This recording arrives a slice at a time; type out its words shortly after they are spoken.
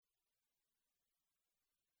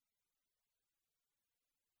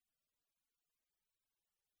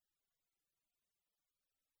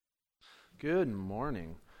Good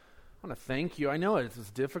morning. I want to thank you. I know it's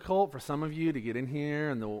difficult for some of you to get in here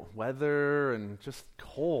and the weather and just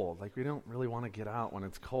cold. Like we don't really want to get out when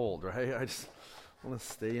it's cold, right? I just want to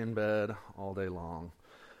stay in bed all day long.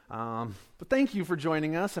 But thank you for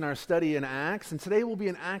joining us in our study in Acts. And today we'll be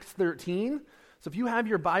in Acts 13. So if you have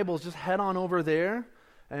your Bibles, just head on over there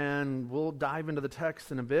and we'll dive into the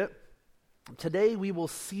text in a bit. Today we will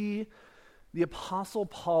see the Apostle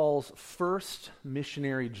Paul's first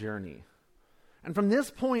missionary journey. And from this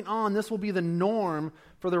point on, this will be the norm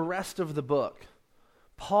for the rest of the book.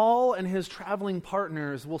 Paul and his traveling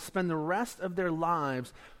partners will spend the rest of their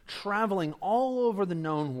lives traveling all over the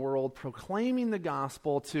known world, proclaiming the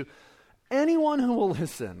gospel to anyone who will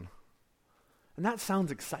listen. And that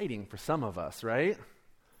sounds exciting for some of us, right?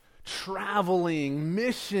 Traveling,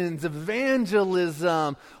 missions,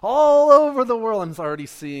 evangelism, all over the world. I'm already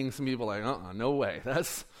seeing some people like, no way.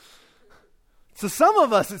 To some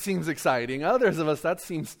of us, it seems exciting. Others of us, that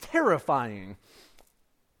seems terrifying.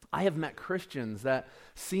 I have met Christians that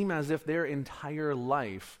seem as if their entire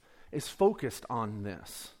life is focused on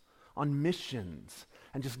this, on missions,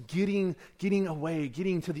 and just getting away,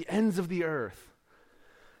 getting to the ends of the earth.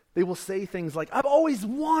 They will say things like, I've always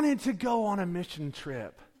wanted to go on a mission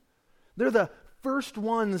trip. They're the first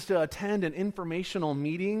ones to attend an informational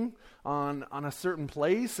meeting on a certain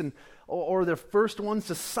place, or the first ones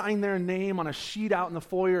to sign their name on a sheet out in the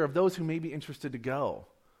foyer of those who may be interested to go.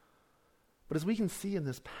 But as we can see in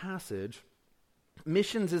this passage,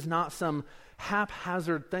 missions is not some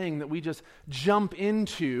haphazard thing that we just jump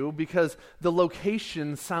into because the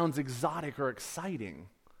location sounds exotic or exciting.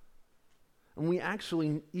 And we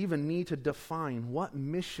actually even need to define what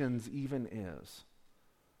missions even is.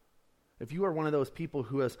 If you are one of those people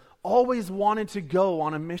who has always wanted to go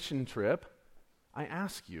on a mission trip, I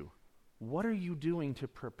ask you, what are you doing to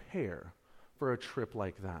prepare for a trip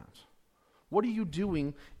like that? What are you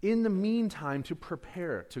doing in the meantime to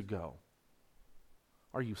prepare to go?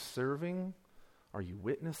 Are you serving? Are you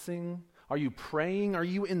witnessing? Are you praying? Are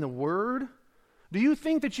you in the Word? Do you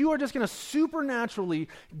think that you are just going to supernaturally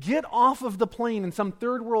get off of the plane in some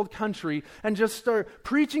third world country and just start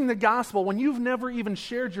preaching the gospel when you've never even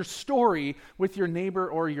shared your story with your neighbor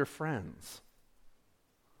or your friends?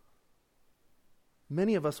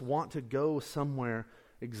 Many of us want to go somewhere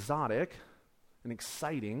exotic and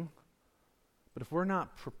exciting, but if we're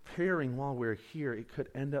not preparing while we're here, it could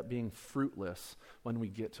end up being fruitless when we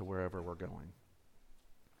get to wherever we're going.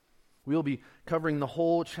 We'll be covering the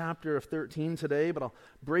whole chapter of 13 today, but I'll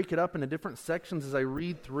break it up into different sections as I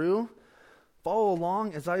read through. Follow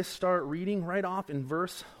along as I start reading right off in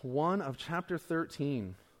verse 1 of chapter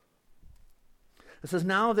 13. It says,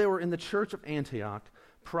 Now there were in the church of Antioch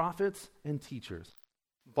prophets and teachers: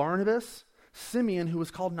 Barnabas, Simeon, who was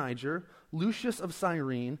called Niger, Lucius of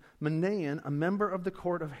Cyrene, Manaen, a member of the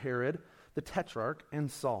court of Herod, the Tetrarch, and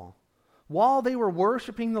Saul. While they were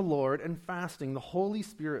worshiping the Lord and fasting, the Holy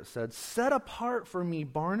Spirit said, Set apart for me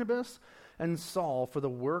Barnabas and Saul for the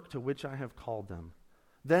work to which I have called them.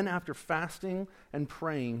 Then after fasting and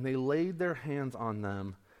praying, they laid their hands on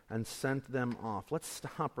them and sent them off. Let's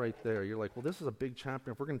stop right there. You're like, well, this is a big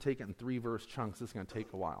chapter. If we're going to take it in 3-verse chunks, this is going to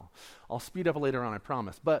take a while. I'll speed up later on, I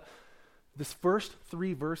promise. But this first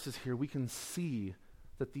 3 verses here, we can see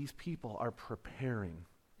that these people are preparing.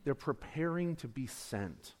 They're preparing to be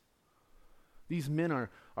sent. These men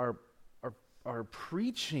are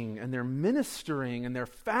preaching, and they're ministering, and they're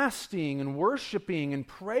fasting and worshiping and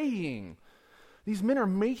praying. These men are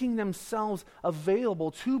making themselves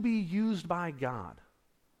available to be used by God.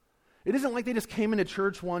 It isn't like they just came into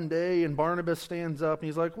church one day and Barnabas stands up and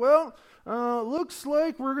he's like, well, looks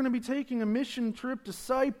like we're going to be taking a mission trip to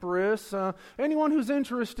Cyprus. Anyone who's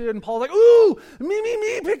interested? And Paul's like, ooh,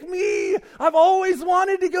 me, pick me. I've always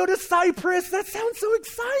wanted to go to Cyprus. That sounds so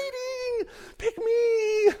exciting. Pick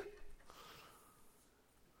me.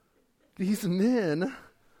 These men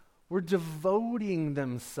were devoting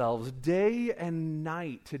themselves day and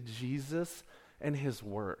night to Jesus and his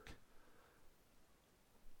work.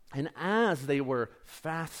 And as they were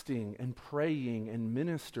fasting and praying and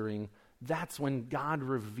ministering, that's when God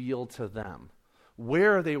revealed to them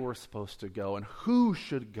where they were supposed to go and who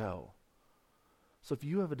should go. So if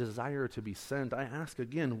you have a desire to be sent, I ask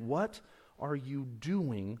again, what are you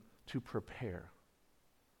doing to prepare?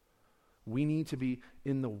 We need to be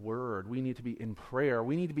in the Word. We need to be in prayer.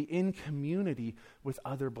 We need to be in community with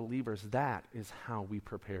other believers. That is how we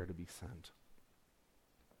prepare to be sent.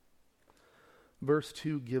 Verse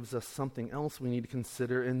 2 gives us something else we need to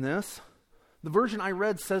consider in this. The version I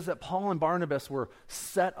read says that Paul and Barnabas were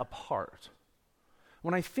set apart.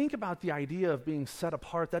 When I think about the idea of being set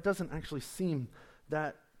apart, that doesn't actually seem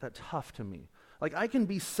that that tough to me. Like, I can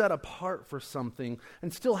be set apart for something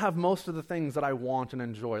and still have most of the things that I want and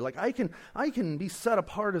enjoy. Like, I can be set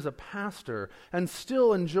apart as a pastor and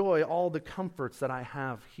still enjoy all the comforts that I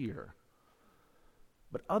have here.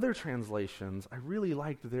 But other translations, I really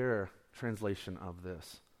liked their translation of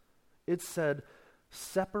this. It said,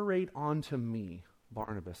 "Separate unto me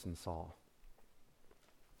Barnabas and Saul."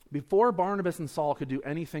 Before Barnabas and Saul could do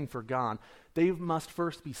anything for God, they must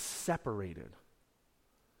first be separated.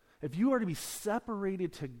 If you are to be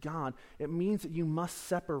separated to God, it means that you must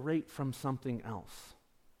separate from something else.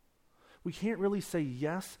 We can't really say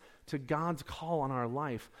yes to God's call on our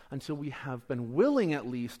life until we have been willing at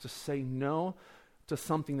least to say no to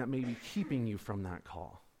something that may be keeping you from that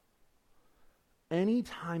call. Any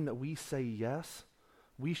time that we say yes,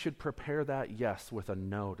 we should prepare that yes with a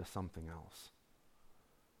no to something else.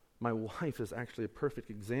 My wife is actually a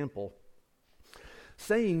perfect example.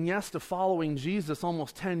 Saying yes to following Jesus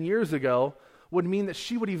almost 10 years ago would mean that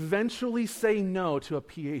she would eventually say no to a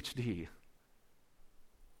PhD.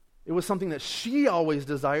 It was something that she always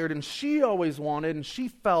desired and she always wanted and she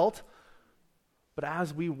felt. But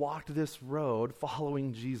as we walked this road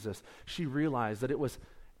following Jesus, she realized that it was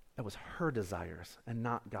her desires and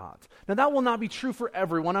not God's. Now, that will not be true for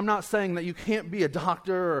everyone. I'm not saying that you can't be a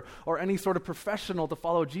doctor or any sort of professional to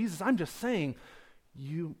follow Jesus. I'm just saying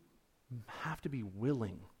you have to be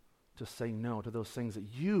willing to say no to those things that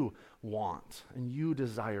you want and you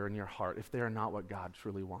desire in your heart if they are not what God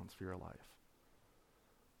truly wants for your life.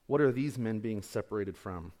 What are these men being separated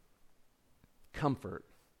from? Comfort.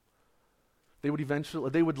 They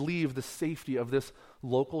would leave the safety of this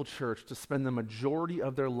local church to spend the majority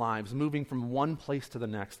of their lives moving from one place to the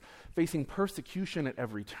next, facing persecution at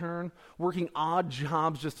every turn, working odd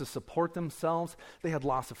jobs just to support themselves. They had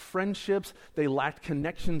loss of friendships. They lacked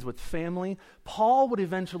connections with family. Paul would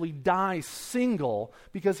eventually die single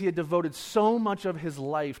because he had devoted so much of his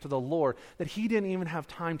life to the Lord that he didn't even have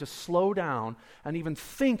time to slow down and even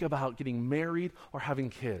think about getting married or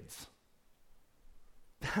having kids.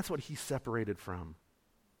 That's what he's separated from.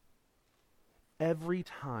 Every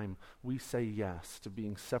time we say yes to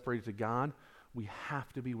being separated to God, we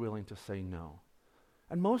have to be willing to say no.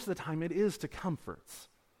 And most of the time it is to comforts.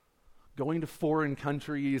 Going to foreign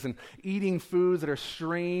countries and eating foods that are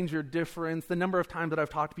strange or different. The number of times that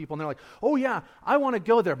I've talked to people and they're like, "Oh yeah, I want to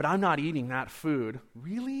go there, but I'm not eating that food."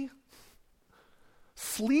 Really?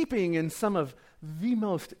 Sleeping in some of the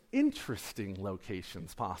most interesting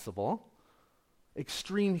locations possible.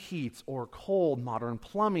 Extreme heats or cold, modern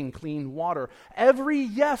plumbing, clean water. Every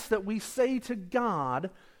yes that we say to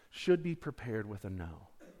God should be prepared with a no.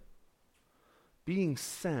 Being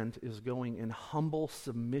sent is going in humble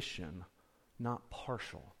submission, not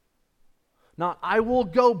partial. Not, "I will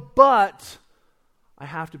go, but I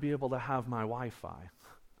have to be able to have my Wi-Fi."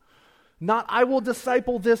 Not, "I will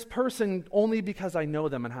disciple this person only because I know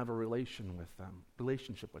them and have a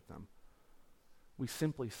relationship with them. We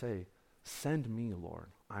simply say, "Send me,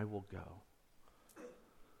 Lord, I will go."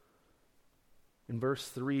 In verse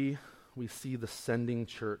 3, we see the sending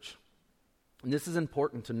church. And this is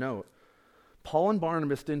important to note. Paul and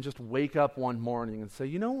Barnabas didn't just wake up one morning and say,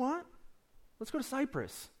 "You know what? Let's go to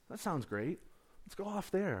Cyprus. That sounds great. Let's go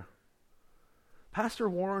off there." Pastor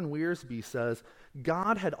Warren Wiersbe says,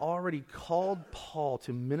 God had already called Paul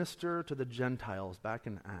to minister to the Gentiles back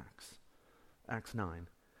in Acts 9.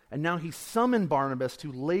 And now he summoned Barnabas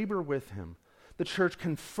to labor with him. The church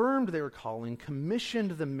confirmed their calling,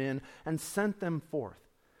 commissioned the men, and sent them forth.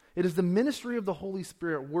 It is the ministry of the Holy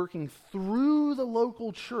Spirit working through the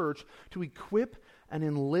local church to equip and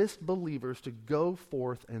enlist believers to go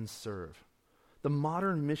forth and serve. The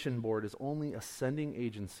modern mission board is only a sending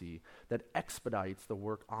agency that expedites the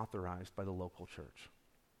work authorized by the local church.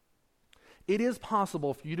 It is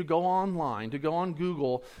possible for you to go online, to go on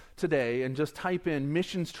Google today and just type in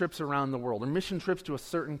missions trips around the world or mission trips to a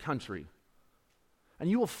certain country. And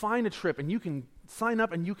you will find a trip and you can sign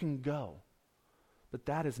up and you can go. But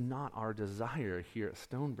that is not our desire here at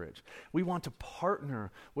Stonebridge. We want to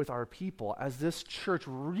partner with our people as this church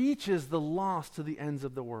reaches the lost to the ends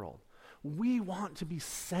of the world. We want to be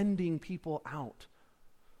sending people out.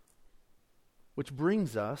 Which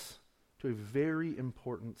brings us to a very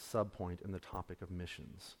important subpoint in the topic of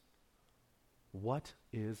missions. What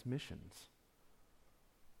is missions?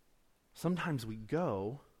 Sometimes we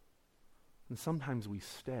go, and sometimes we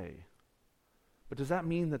stay. But does that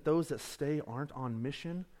mean that those that stay aren't on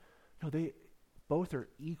mission? No, they both are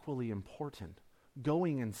equally important.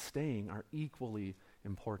 Going and staying are equally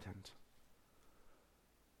important.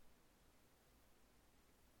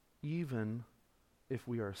 Even if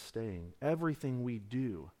we are staying, everything we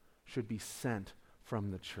do should be sent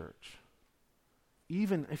from the church.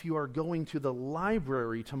 Even if you are going to the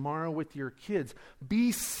library tomorrow with your kids,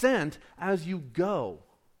 be sent as you go.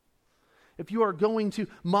 If you are going to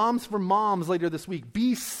Moms for Moms later this week,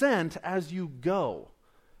 be sent as you go.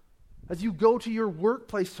 As you go to your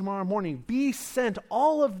workplace tomorrow morning, be sent.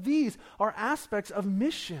 All of these are aspects of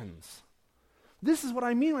missions. This is what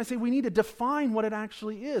I mean when I say we need to define what it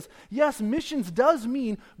actually is. Yes, missions does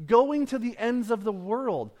mean going to the ends of the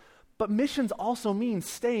world, but missions also means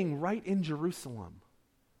staying right in Jerusalem.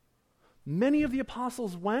 Many of the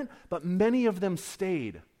apostles went, but many of them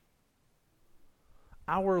stayed.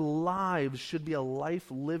 Our lives should be a life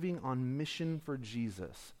living on mission for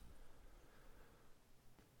Jesus.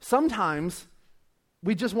 Sometimes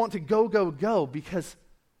we just want to go, go, go because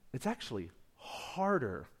it's actually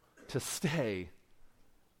harder to stay.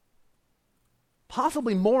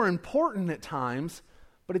 Possibly more important at times,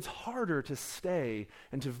 but it's harder to stay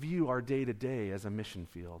and to view our day-to-day as a mission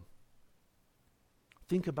field.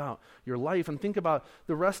 Think about your life and think about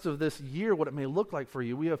the rest of this year, what it may look like for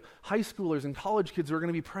you. We have high schoolers and college kids who are going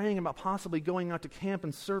to be praying about possibly going out to camp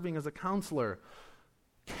and serving as a counselor.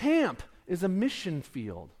 Camp is a mission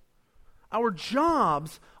field. Our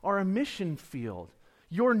jobs are a mission field.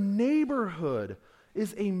 Your neighborhood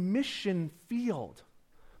is a mission field.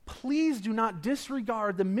 Please do not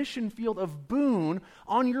disregard the mission field of Boone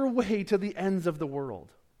on your way to the ends of the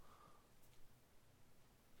world.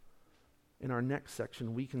 In our next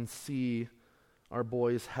section, we can see our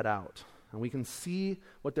boys head out, and we can see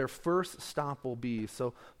what their first stop will be.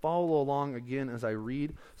 So follow along again as I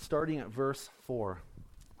read, starting at verse 4.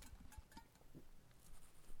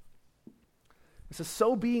 It says,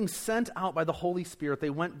 "So being sent out by the Holy Spirit, they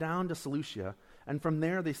went down to Seleucia, and from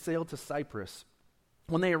there they sailed to Cyprus.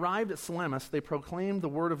 When they arrived at Salamis, they proclaimed the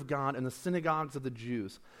word of God in the synagogues of the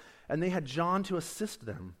Jews, and they had John to assist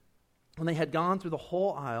them. When they had gone through the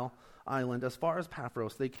whole island as far as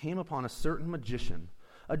Paphos, they came upon a certain magician,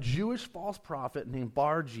 a Jewish false prophet named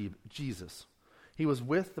Bar-Jesus. He was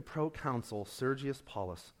with the proconsul Sergius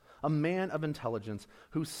Paulus, a man of intelligence,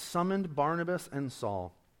 who summoned Barnabas and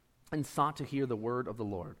Saul and sought to hear the word of the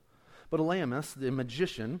Lord. But Elymas, the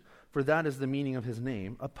magician, for that is the meaning of his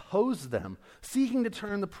name, opposed them, seeking to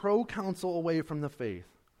turn the proconsul away from the faith.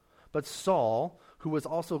 But Saul, who was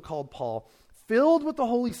also called Paul, filled with the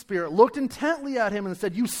Holy Spirit, looked intently at him and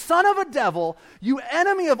said, 'You son of a devil, you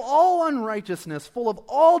enemy of all unrighteousness, full of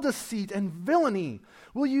all deceit and villainy,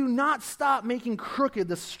 will you not stop making crooked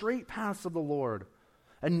the straight paths of the Lord?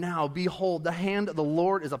 And now, behold, the hand of the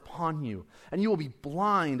Lord is upon you, and you will be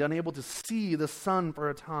blind, unable to see the sun for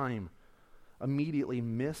a time.' Immediately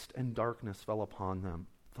mist and darkness fell upon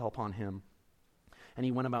him, and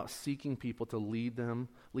he went about seeking people to lead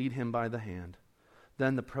him by the hand.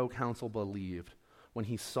 Then the proconsul believed when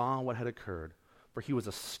he saw what had occurred, for he was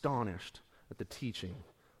astonished at the teaching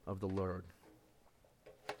of the Lord."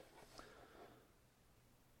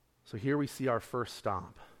 So here we see our first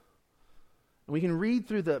stop. And we can read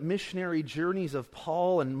through the missionary journeys of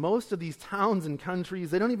Paul, and most of these towns and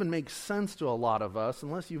countries, they don't even make sense to a lot of us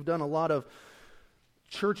unless you've done a lot of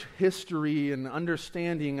church history and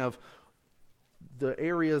understanding of the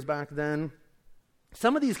areas back then.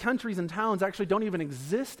 Some of these countries and towns actually don't even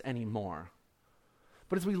exist anymore.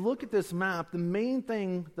 But as we look at this map, the main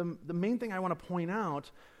thing I want to point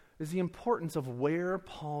out is the importance of where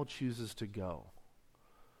Paul chooses to go.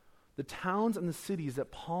 The towns and the cities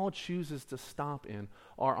that Paul chooses to stop in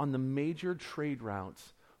are on the major trade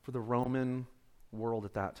routes for the Roman world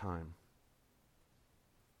at that time.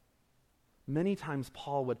 Many times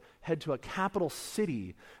Paul would head to a capital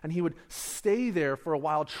city, and he would stay there for a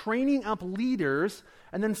while, training up leaders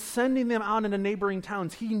and then sending them out into neighboring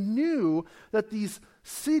towns. He knew that these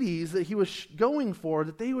cities that he was going for,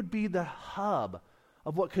 that they would be the hub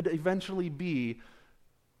of what could eventually be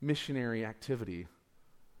missionary activity.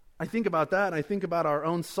 I think about that, and I think about our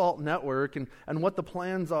own SALT network and what the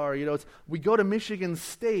plans are. We go to Michigan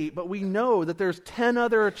State, but we know that there's 10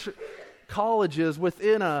 other colleges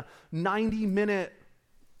within a 90-minute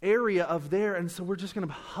area of there, and so we're just going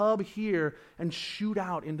to hub here and shoot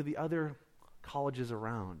out into the other colleges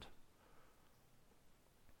around.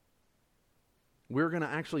 We're going to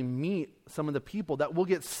actually meet some of the people that will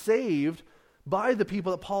get saved by the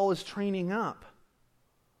people that Paul is training up.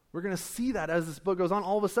 We're going to see that as this book goes on.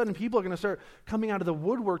 All of a sudden, people are going to start coming out of the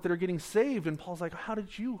woodwork that are getting saved, and Paul's like,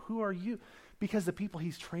 who are you? Because the people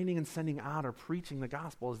he's training and sending out are preaching the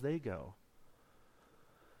gospel as they go.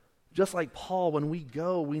 Just like Paul, when we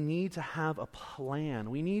go, we need to have a plan.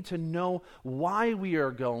 We need to know why we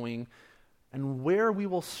are going and where we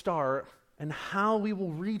will start and how we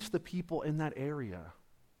will reach the people in that area.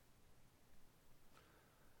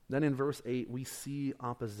 Then in verse 8, we see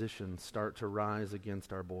opposition start to rise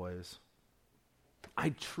against our boys. I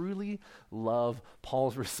truly love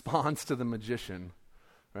Paul's response to the magician,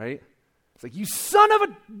 right? It's like, you son of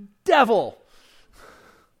a devil!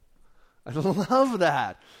 I love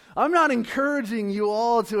that. I'm not encouraging you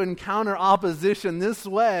all to encounter opposition this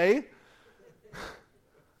way,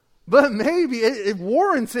 but maybe it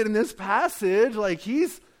warrants it in this passage. Like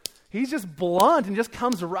he's just blunt and just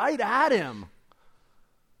comes right at him.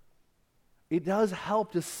 It does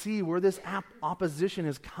help to see where this opposition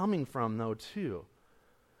is coming from, though, too.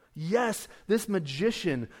 Yes, this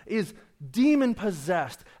magician is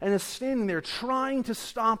demon-possessed and is standing there trying to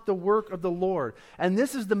stop the work of the Lord. And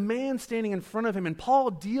this is the man standing in front of him, and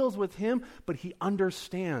Paul deals with him, but he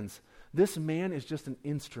understands this man is just an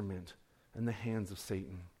instrument in the hands of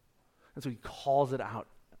Satan. And so he calls it out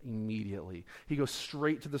immediately. He goes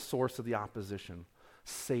straight to the source of the opposition,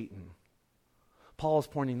 Satan. Paul's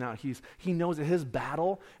pointing out he knows that his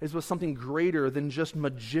battle is with something greater than just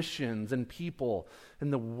magicians and people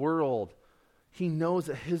in the world. He knows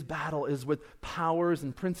that his battle is with powers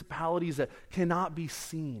and principalities that cannot be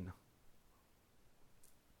seen.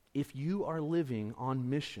 If you are living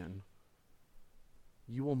on mission,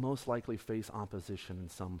 you will most likely face opposition in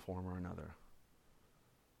some form or another.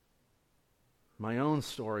 My own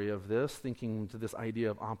story of this, thinking to this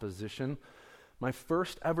idea of opposition, my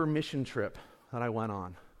first ever mission trip that I went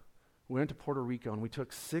on. We went to Puerto Rico, and we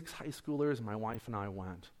took 6 high schoolers, and my wife and I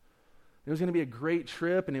went. It was going to be a great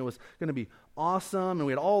trip, and it was going to be awesome, and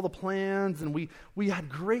we had all the plans, and we had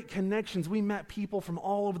great connections. We met people from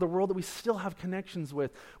all over the world that we still have connections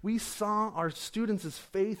with. We saw our students'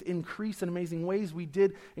 faith increase in amazing ways. We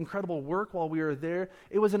did incredible work while we were there.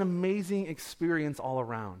 It was an amazing experience all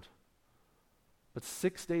around. But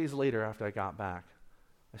 6 days later, after I got back,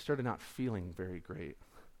 I started not feeling very great.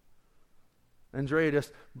 Andrea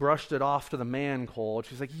just brushed it off to the man cold.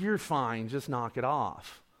 She's like, you're fine, just knock it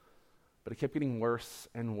off. But it kept getting worse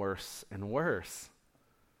and worse and worse.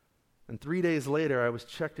 And 3 days later, I was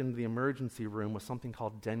checked into the emergency room with something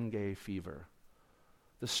called dengue fever.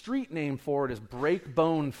 The street name for it is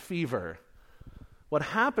breakbone fever. What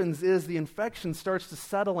happens is the infection starts to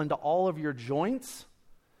settle into all of your joints,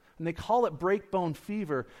 and they call it breakbone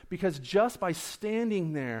fever because just by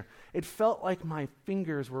standing there, it felt like my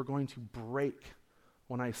fingers were going to break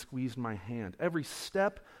when I squeezed my hand. Every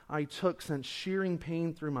step I took sent shearing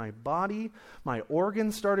pain through my body. My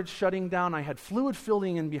organs started shutting down. I had fluid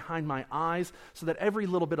filling in behind my eyes so that every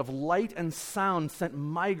little bit of light and sound sent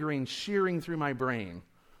migraine shearing through my brain.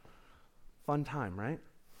 Fun time, right?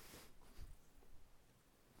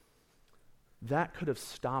 That could have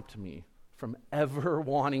stopped me from ever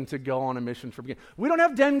wanting to go on a mission trip again. We don't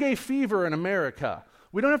have dengue fever in America.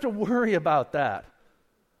 We don't have to worry about that.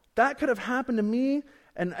 That could have happened to me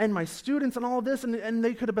and my students and all of this, and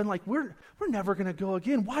they could have been like, we're never going to go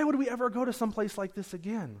again. Why would we ever go to some place like this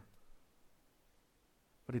again?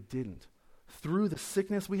 But it didn't. Through the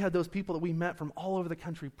sickness, we had those people that we met from all over the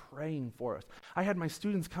country praying for us. I had my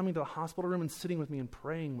students coming to the hospital room and sitting with me and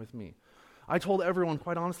praying with me. I told everyone,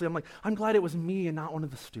 quite honestly, I'm glad it was me and not one of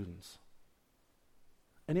the students.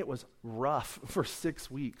 And it was rough for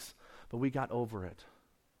 6 weeks, but we got over it.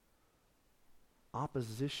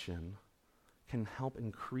 Opposition can help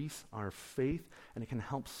increase our faith, and it can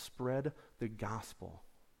help spread the gospel.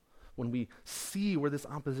 When we see where this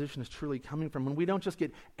opposition is truly coming from, when we don't just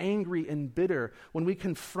get angry and bitter, when we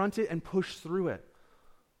confront it and push through it.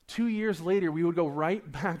 2 years later, we would go right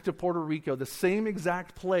back to Puerto Rico, the same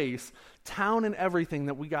exact place, town and everything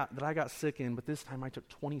that I got sick in, but this time I took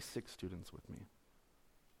 26 students with me.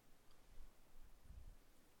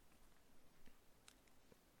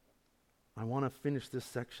 I want to finish this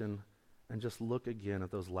section and just look again at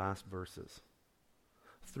those last verses.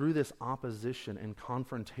 Through this opposition and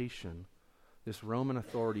confrontation, this Roman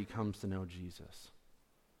authority comes to know Jesus.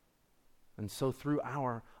 And so through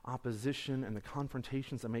our opposition and the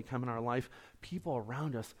confrontations that may come in our life, people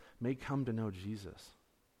around us may come to know Jesus.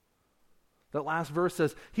 That last verse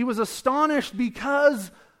says, he was astonished because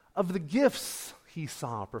of the gifts he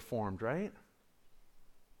saw performed, right?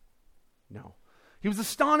 No. He was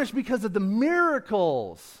astonished because of the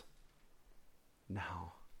miracles.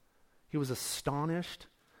 No. He was astonished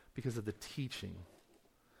because of the teaching,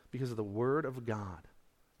 because of the Word of God.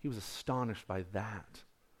 He was astonished by that.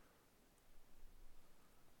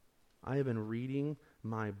 I have been reading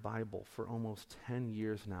my Bible for almost 10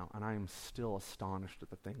 years now, and I am still astonished at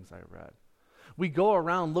the things I read. We go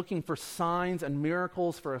around looking for signs and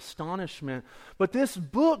miracles for astonishment, but this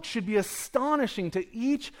book should be astonishing to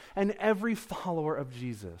each and every follower of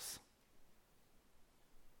Jesus.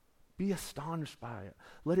 Be astonished by it.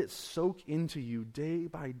 Let it soak into you day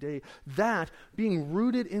by day. That, being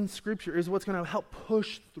rooted in Scripture, is what's going to help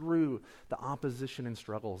push through the opposition and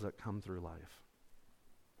struggles that come through life.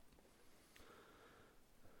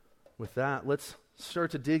 With that, let's start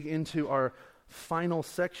to dig into our final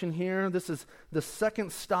section here. This is the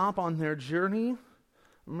second stop on their journey.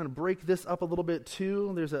 I'm going to break this up a little bit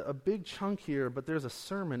too. There's a big chunk here, but there's a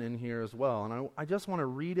sermon in here as well. And I just want to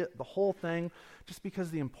read it, the whole thing, just because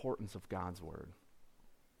of the importance of God's word.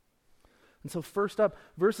 And so first up,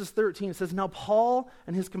 verses 13, it says, Now Paul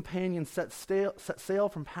and his companions set sail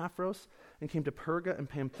from Paphos and came to Perga and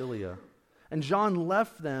Pamphylia. And John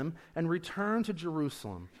left them and returned to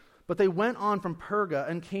Jerusalem. But they went on from Perga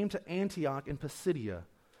and came to Antioch in Pisidia.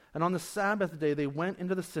 And on the Sabbath day they went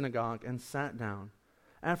into the synagogue and sat down.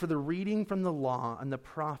 After the reading from the law and the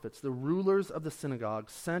prophets, the rulers of the synagogue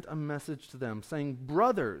sent a message to them, saying,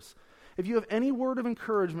 Brothers, if you have any word of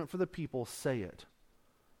encouragement for the people, say it.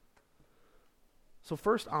 So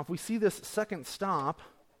first off, we see this second stop,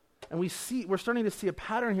 and we're starting to see a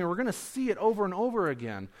pattern here. We're going to see it over and over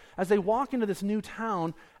again. As they walk into this new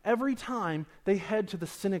town, every time they head to the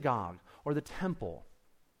synagogue or the temple.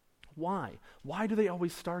 Why? Why do they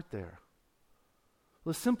always start there?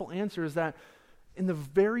 Well, the simple answer is that in the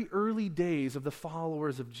very early days of the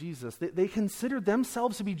followers of Jesus, they considered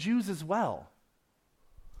themselves to be Jews as well.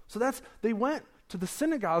 So they went to the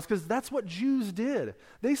synagogues because that's what Jews did.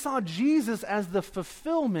 They saw Jesus as the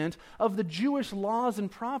fulfillment of the Jewish laws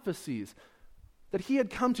and prophecies, that he had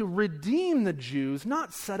come to redeem the Jews,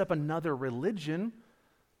 not set up another religion.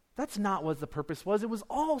 That's not what the purpose was. It was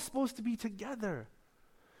all supposed to be together.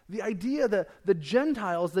 The idea that the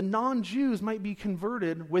Gentiles, the non-Jews, might be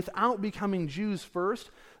converted without becoming Jews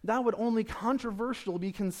first, that would only controversially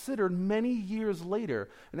be considered many years later,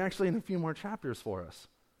 and actually in a few more chapters for us.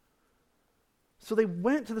 So they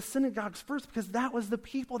went to the synagogues first because that was the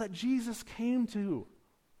people that Jesus came to.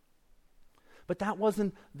 But that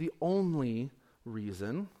wasn't the only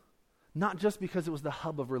reason, not just because it was the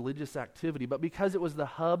hub of religious activity, but because it was the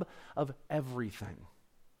hub of everything.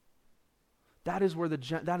 That is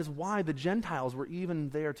why the Gentiles were even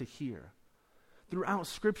there to hear. Throughout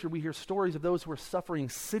Scripture, we hear stories of those who were suffering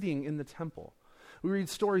sitting in the temple. We read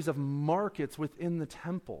stories of markets within the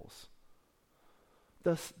temples.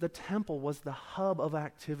 The temple was the hub of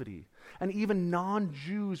activity, and even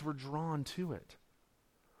non-Jews were drawn to it.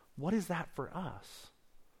 What is that for us?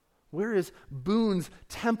 Where is Boone's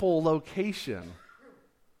temple location?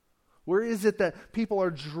 Where is it that people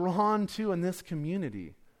are drawn to in this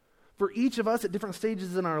community? For each of us at different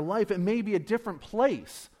stages in our life, it may be a different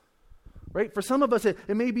place, right? For some of us,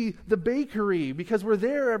 it may be the bakery because we're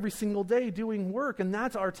there every single day doing work, and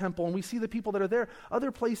that's our temple, and we see the people that are there.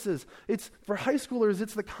 Other places, for high schoolers,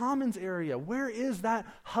 it's the commons area. Where is that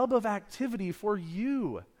hub of activity for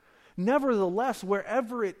you? Nevertheless,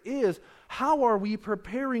 wherever it is, how are we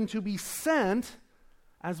preparing to be sent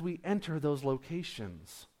as we enter those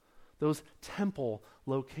locations, those temple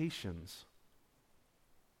locations?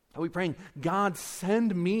 Are we praying, God,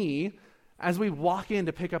 send me as we walk in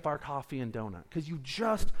to pick up our coffee and donut? Because you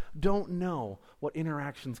just don't know what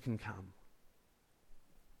interactions can come.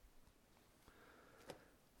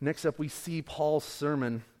 Next up, we see Paul's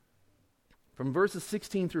sermon. From verses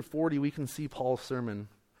 16 through 40, we can see Paul's sermon.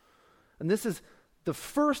 And this is the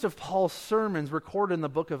first of Paul's sermons recorded in the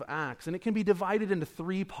book of Acts, and it can be divided into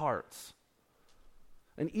 3 parts.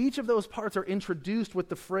 And each of those parts are introduced with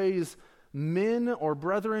the phrase men or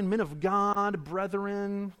brethren, men of God,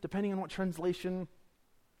 brethren, depending on what translation.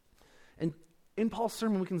 And in Paul's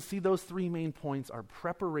sermon, we can see those 3 main points are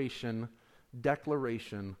preparation,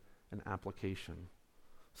 declaration, and application.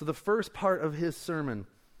 So the first part of his sermon,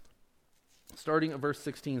 starting at verse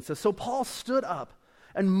 16, says, So Paul stood up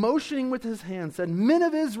and motioning with his hand said, Men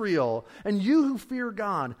of Israel, and you who fear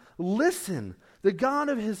God, listen. The God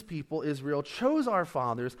of his people, Israel, chose our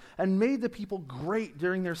fathers and made the people great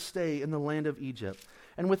during their stay in the land of Egypt.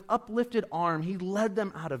 And with uplifted arm, he led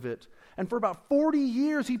them out of it. And for about 40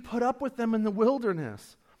 years, he put up with them in the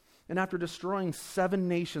wilderness. And after destroying 7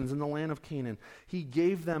 nations in the land of Canaan, he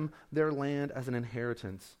gave them their land as an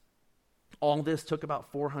inheritance. All this took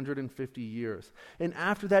about 450 years. And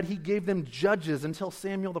after that, he gave them judges until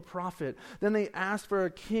Samuel the prophet. Then they asked for a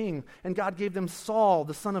king, and God gave them Saul,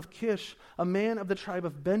 the son of Kish, a man of the tribe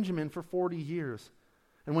of Benjamin, for 40 years.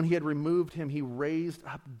 And when he had removed him, he raised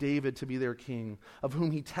up David to be their king, of whom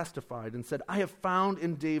he testified and said, I have found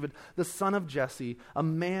in David, the son of Jesse, a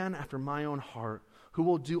man after my own heart, who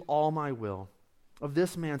will do all my will. Of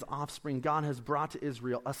this man's offspring, God has brought to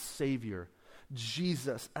Israel a Savior,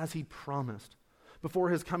 Jesus, as he promised. Before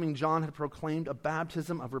his coming, John had proclaimed a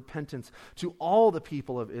baptism of repentance to all the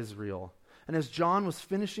people of Israel. And as John was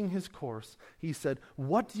finishing his course, he said,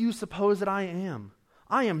 "What do you suppose that I am?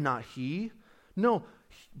 I am not he. No,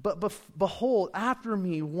 but behold, after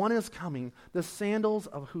me one is coming, the sandals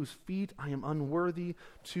of whose feet I am unworthy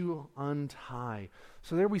to untie."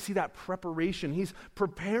 So there we see that preparation. He's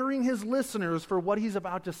preparing his listeners for what he's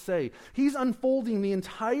about to say. He's unfolding the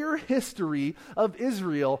entire history of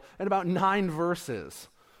Israel in about 9 verses,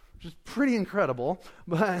 which is pretty incredible.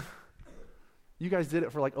 But you guys did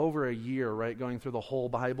it for like over a year, right? Going through the whole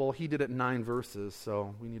Bible. He did it in 9 verses,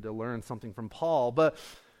 so we need to learn something from Paul. But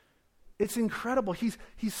it's incredible. He's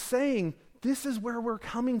saying, this is where we're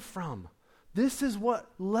coming from. This is what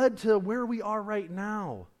led to where we are right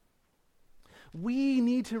now. We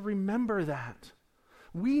need to remember that.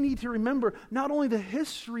 We need to remember not only the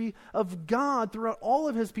history of God throughout all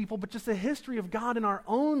of his people, but just the history of God in our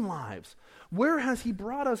own lives. Where has he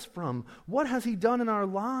brought us from? What has he done in our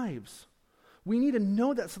lives? We need to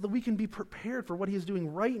know that so that we can be prepared for what he is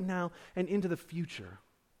doing right now and into the future.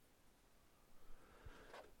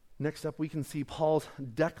 Next up, we can see Paul's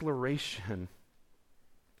declaration.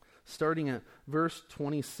 Starting at verse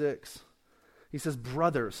 26, he says,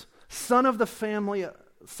 "Brothers, sons of the family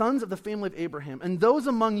of Abraham, and those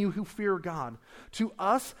among you who fear God, to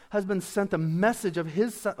us has been sent the message of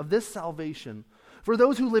this salvation. For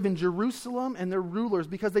those who live in Jerusalem and their rulers,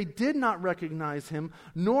 because they did not recognize him,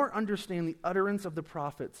 nor understand the utterance of the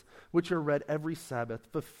prophets, which are read every Sabbath,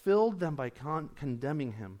 fulfilled them by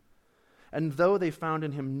condemning him. And though they found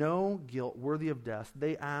in him no guilt worthy of death,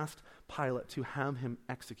 they asked Pilate to have him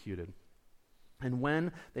executed. And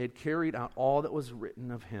when they had carried out all that was written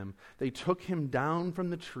of him, they took him down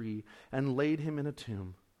from the tree and laid him in a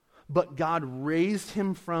tomb. But God raised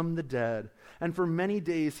him from the dead, and for many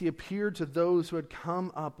days he appeared to those who had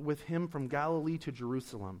come up with him from Galilee to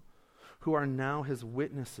Jerusalem, who are now his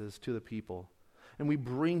witnesses to the people. And we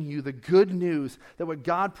bring you the good news that what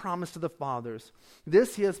God promised to the fathers,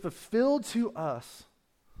 this he has fulfilled to us."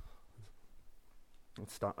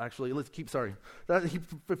 That he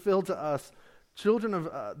fulfilled to us. Children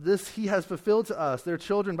of this he has fulfilled to us, their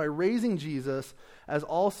children, by raising Jesus, as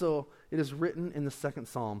also it is written in the 2nd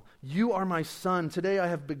Psalm, "You are my son, today I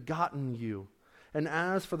have begotten you." And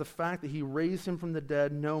as for the fact that he raised him from the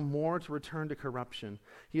dead, no more to return to corruption,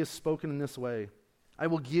 he has spoken in this way, "I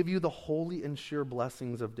will give you the holy and sure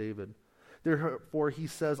blessings of David." Therefore he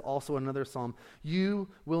says also in another psalm, "You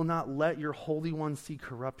will not let your Holy One see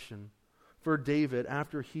corruption." For David,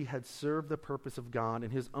 after he had served the purpose of God in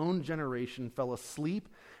his own generation, fell asleep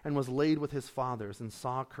and was laid with his fathers and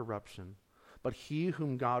saw corruption. But he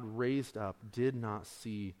whom God raised up did not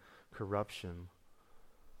see corruption.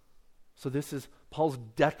 So this is Paul's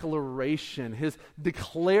declaration, his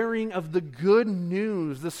declaring of the good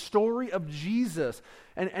news, the story of Jesus,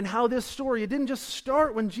 and how this story, it didn't just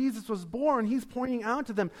start when Jesus was born. He's pointing out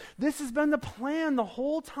to them, this has been the plan the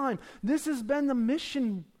whole time. This has been the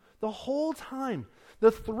mission the whole time.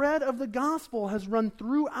 The thread of the gospel has run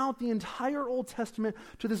throughout the entire Old Testament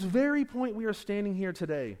to this very point we are standing here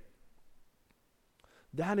today.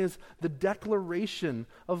 That is the declaration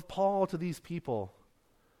of Paul to these people.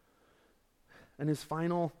 In his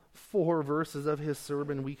final 4 verses of his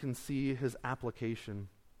sermon, we can see his application.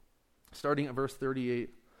 Starting at verse 38,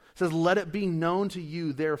 it says, "Let it be known to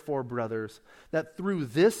you, therefore, brothers, that through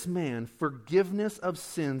this man forgiveness of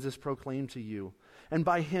sins is proclaimed to you. And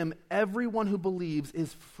by him, everyone who believes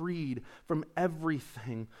is freed from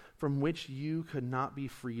everything from which you could not be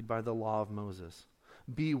freed by the law of Moses.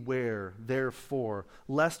 Beware, therefore,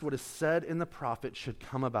 lest what is said in the prophet should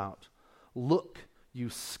come about. Look, you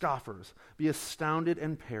scoffers, be astounded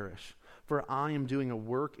and perish, for I am doing a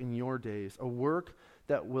work in your days, a work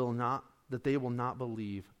that they will not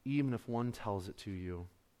believe, even if one tells it to you."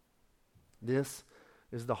 This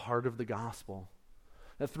is the heart of the gospel.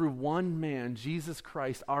 That through one man, Jesus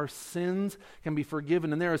Christ, our sins can be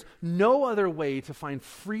forgiven. And there is no other way to find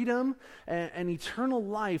freedom and eternal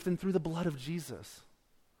life than through the blood of Jesus.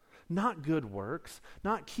 Not good works,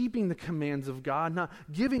 not keeping the commands of God, not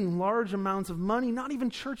giving large amounts of money, not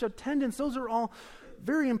even church attendance. Those are all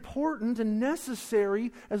very important and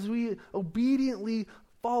necessary as we obediently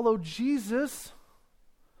follow Jesus.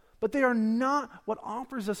 But they are not what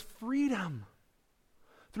offers us freedom.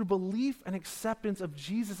 Through belief and acceptance of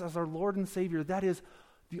Jesus as our Lord and Savior, that is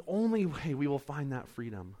the only way we will find that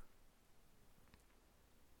freedom.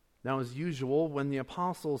 Now, as usual, when the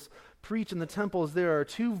apostles preach in the temples, there are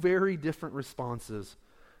 2 very different responses.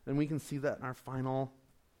 And we can see that in our final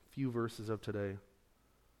few verses of today. It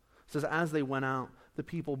says, "As they went out, the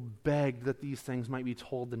people begged that these things might be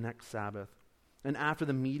told the next Sabbath. And after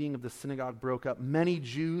the meeting of the synagogue broke up, many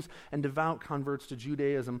Jews and devout converts to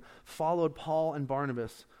Judaism followed Paul and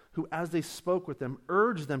Barnabas, who, as they spoke with them,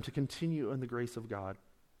 urged them to continue in the grace of God.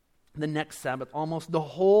 The next Sabbath, almost the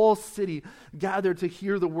whole city gathered to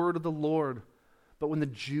hear the word of the Lord. But when the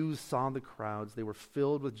Jews saw the crowds, they were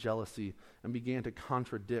filled with jealousy and began to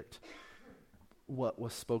contradict what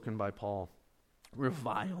was spoken by Paul,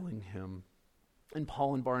 reviling him. And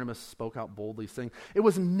Paul and Barnabas spoke out boldly, saying, "It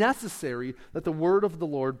was necessary that the word of the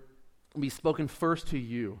Lord be spoken first to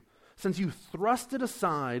you. Since you thrust it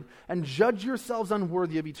aside and judge yourselves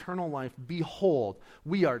unworthy of eternal life, behold,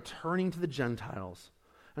 we are turning to the Gentiles.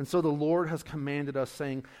 And so the Lord has commanded us,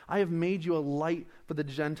 saying, I have made you a light for the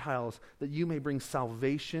Gentiles, that you may bring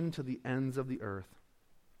salvation to the ends of the earth."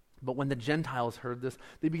 But when the Gentiles heard this,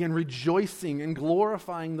 they began rejoicing and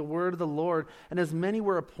glorifying the word of the Lord, and as many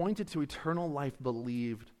were appointed to eternal life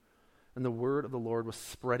believed. And the word of the Lord was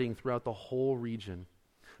spreading throughout the whole region.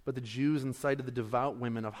 But the Jews incited the devout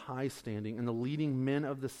women of high standing and the leading men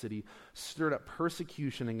of the city, stirred up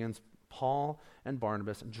persecution against Paul and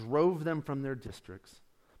Barnabas, and drove them from their districts.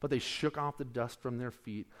 But they shook off the dust from their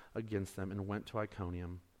feet against them and went to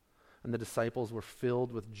Iconium. And the disciples were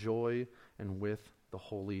filled with joy and with the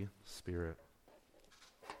Holy Spirit.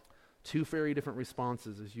 Two very different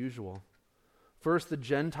responses as usual. First, the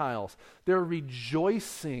Gentiles. They're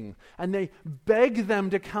rejoicing and they beg them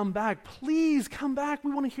to come back. Please come back.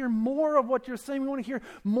 We want to hear more of what you're saying. We want to hear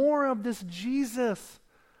more of this Jesus.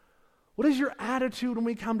 What is your attitude when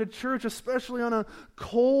we come to church, especially on a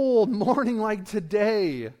cold morning like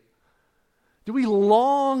today? Do we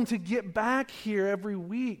long to get back here every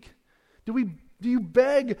week? Do you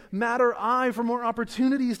beg Matt or I for more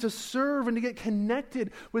opportunities to serve and to get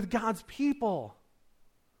connected with God's people?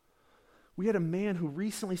 We had a man who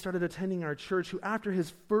recently started attending our church who, after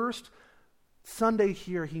his first Sunday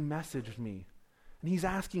here, he messaged me. And he's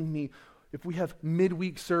asking me if we have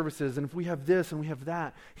midweek services and if we have this and we have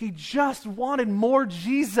that. He just wanted more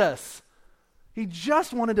Jesus. He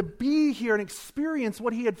just wanted to be here and experience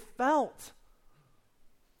what he had felt.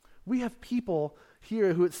 We have people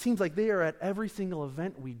here who it seems like they are at every single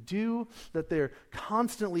event we do, that they're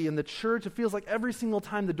constantly in the church. It feels like every single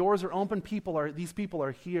time the doors are open, these people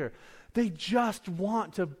are here. They just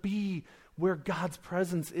want to be where God's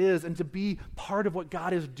presence is and to be part of what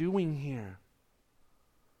God is doing here.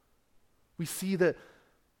 We see that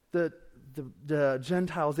the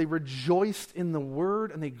Gentiles, they rejoiced in the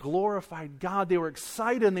word and they glorified God. They were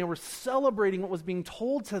excited and they were celebrating what was being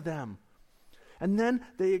told to them. And then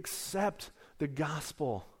they accept the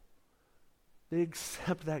gospel. They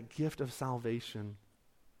accept that gift of salvation.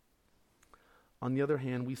 On the other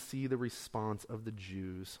hand, we see the response of the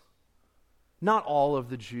Jews. Not all of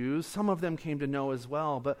the Jews. Some of them came to know as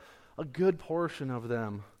well, but a good portion of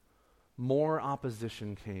them. More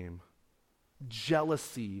opposition came.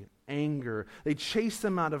 Jealousy, anger. They chase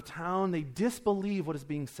them out of town. They disbelieve what is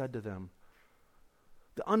being said to them.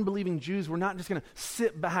 The unbelieving Jews were not just going to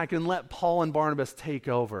sit back and let Paul and Barnabas take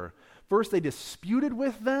over. First, they disputed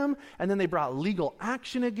with them, and then they brought legal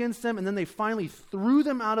action against them, and then they finally threw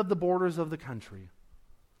them out of the borders of the country.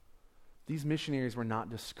 These missionaries were not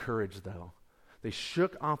discouraged, though. They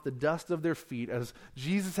shook off the dust of their feet, as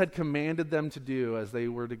Jesus had commanded them to do as they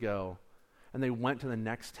were to go. And they went to the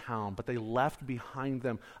next town, but they left behind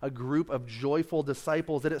them a group of joyful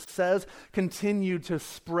disciples that it says continued to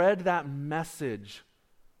spread that message.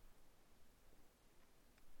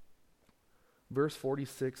 Verse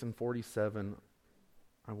 46 and 47,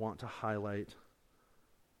 I want to highlight.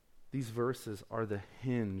 These verses are the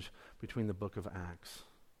hinge between the book of Acts.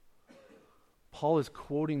 Paul is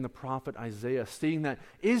quoting the prophet Isaiah, stating that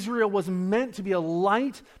Israel was meant to be a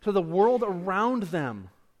light to the world around them.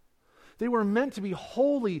 They were meant to be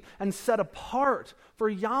holy and set apart for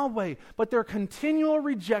Yahweh, but their continual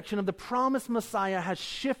rejection of the promised Messiah has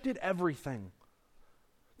shifted everything.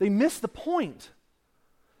 They missed the point.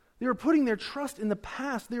 They were putting their trust in the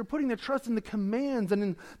past. They were putting their trust in the commands and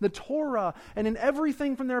in the Torah and in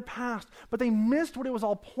everything from their past, but they missed what it was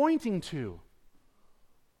all pointing to.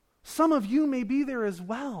 Some of you may be there as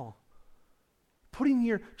well, putting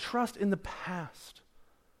your trust in the past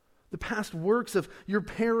works of your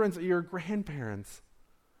parents or your grandparents.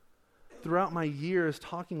 Throughout my years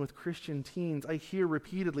talking with Christian teens, I hear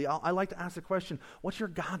repeatedly, I like to ask the question, what's your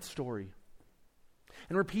God story?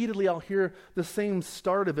 And repeatedly I'll hear the same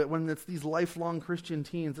start of it when it's these lifelong Christian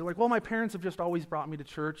teens. They're like, well, my parents have just always brought me to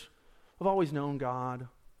church. I've always known God.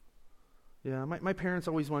 Yeah, my parents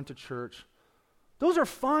always went to church. Those are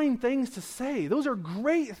fine things to say. Those are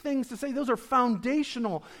great things to say. Those are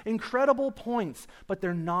foundational, incredible points, but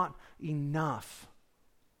they're not enough.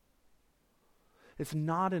 It's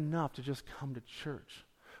not enough to just come to church.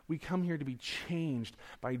 We come here to be changed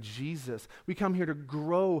by Jesus. We come here to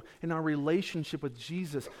grow in our relationship with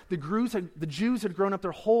Jesus. The Jews had grown up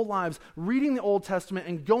their whole lives reading the Old Testament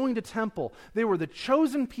and going to temple. They were the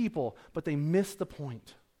chosen people, but they missed the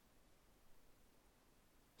point.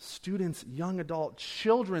 Students, young adult,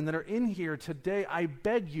 children that are in here today, I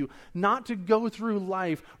beg you not to go through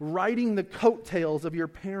life riding the coattails of your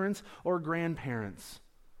parents or grandparents.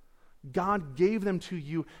 God gave them to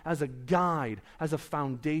you as a guide, as a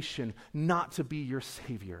foundation, not to be your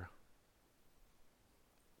savior.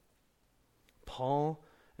 Paul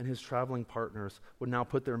and his traveling partners would now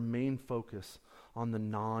put their main focus on the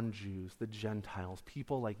non-Jews, the Gentiles,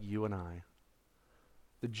 people like you and I.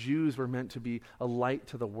 The Jews were meant to be a light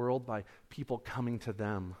to the world by people coming to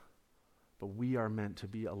them, but we are meant to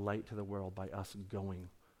be a light to the world by us going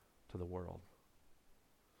to the world.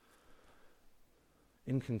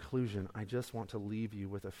 In conclusion, I just want to leave you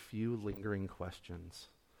with a few lingering questions.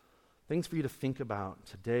 Things for you to think about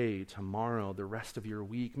today, tomorrow, the rest of your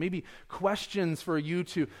week. Maybe questions for you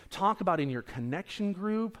to talk about in your connection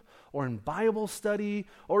group or in Bible study,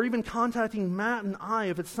 or even contacting Matt and I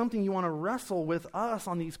if it's something you want to wrestle with us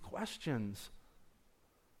on these questions.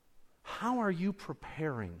 How are you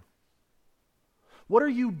preparing? What are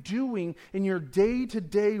you doing in your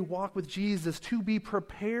day-to-day walk with Jesus to be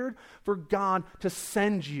prepared for God to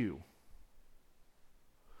send you?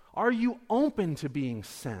 Are you open to being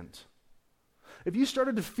sent? If you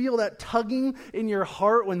started to feel that tugging in your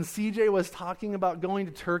heart when CJ was talking about going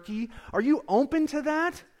to Turkey, are you open to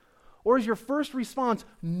that? Or is your first response,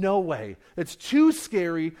 no way, it's too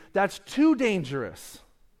scary, that's too dangerous?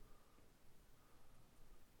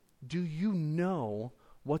 Do you know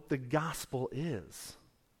what the gospel is?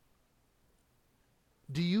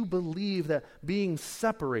 Do you believe that being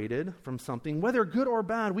separated from something, whether good or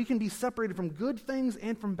bad, we can be separated from good things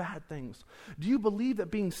and from bad things? Do you believe that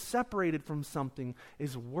being separated from something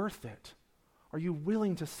is worth it? Are you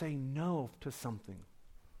willing to say no to something?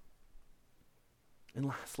 And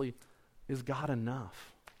lastly, is God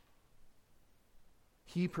enough?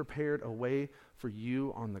 He prepared a way for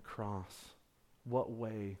you on the cross. What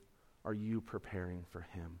way are you preparing for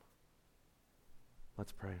him?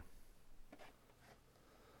 Let's pray.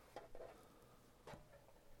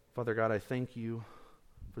 Father God, I thank you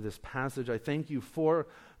for this passage. I thank you for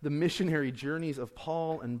the missionary journeys of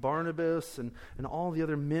Paul and Barnabas and all the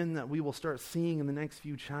other men that we will start seeing in the next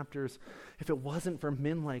few chapters. If it wasn't for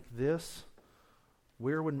men like this,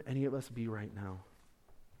 where would any of us be right now?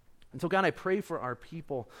 And so, God, I pray for our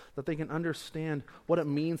people that they can understand what it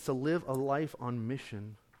means to live a life on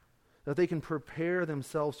mission, that they can prepare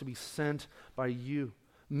themselves to be sent by you.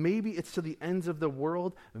 Maybe it's to the ends of the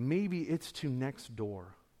world, maybe it's to next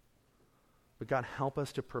door. But God, help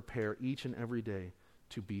us to prepare each and every day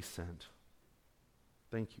to be sent.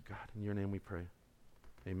 Thank you, God. In your name we pray.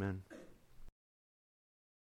 Amen.